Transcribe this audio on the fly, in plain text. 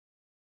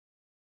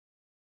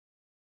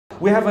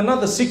we have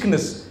another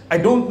sickness. I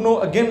don't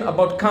know again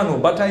about Kano,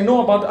 but I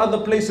know about other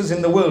places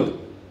in the world.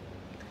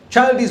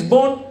 Child is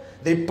born,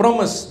 they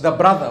promise the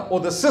brother or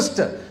the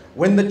sister,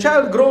 when the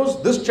child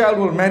grows, this child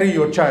will marry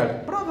your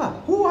child. Brother,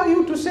 who are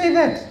you to say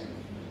that?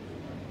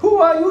 Who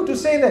are you to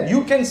say that?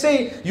 You can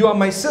say, you are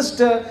my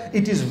sister,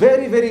 it is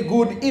very, very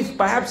good if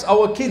perhaps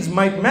our kids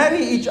might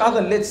marry each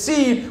other. Let's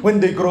see when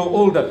they grow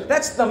older.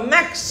 That's the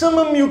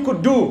maximum you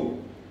could do.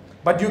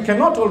 But you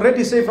cannot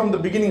already say from the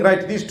beginning,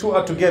 right, these two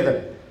are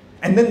together.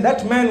 And then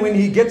that man, when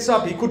he gets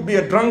up, he could be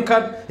a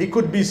drunkard, he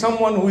could be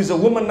someone who is a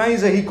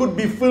womanizer, he could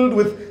be filled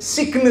with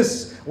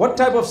sickness. What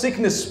type of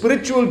sickness?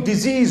 Spiritual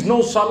disease,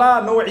 no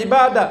salah, no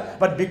ibadah.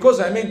 But because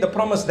I made the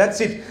promise,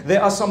 that's it.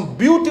 There are some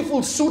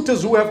beautiful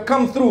suitors who have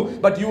come through,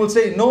 but you will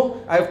say,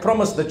 no, I have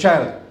promised the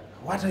child.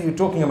 What are you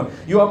talking about?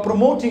 You are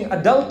promoting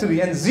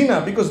adultery and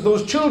zina because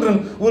those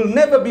children will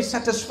never be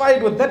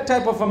satisfied with that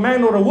type of a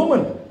man or a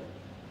woman.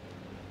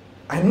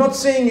 I'm not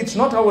saying it's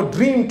not our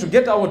dream to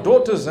get our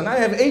daughters, and I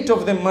have 8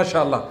 of them,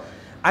 mashallah.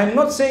 I'm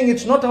not saying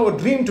it's not our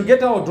dream to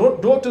get our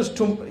daughters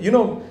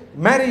to,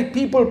 marry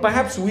people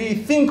perhaps we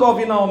think of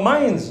in our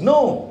minds.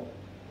 No.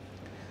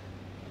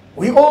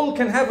 We all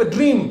can have a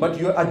dream, but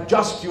you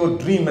adjust your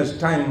dream as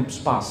times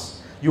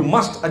pass. You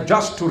must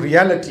adjust to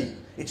reality.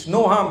 It's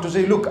no harm to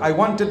say, look, I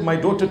wanted my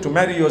daughter to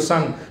marry your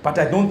son, but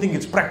I don't think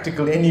it's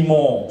practical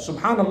anymore.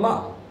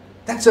 Subhanallah.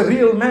 That's a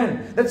real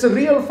man. That's a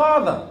real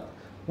father.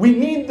 We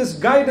need this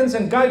guidance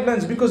and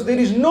guidelines because there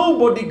is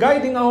nobody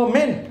guiding our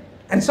men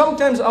and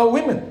sometimes our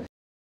women.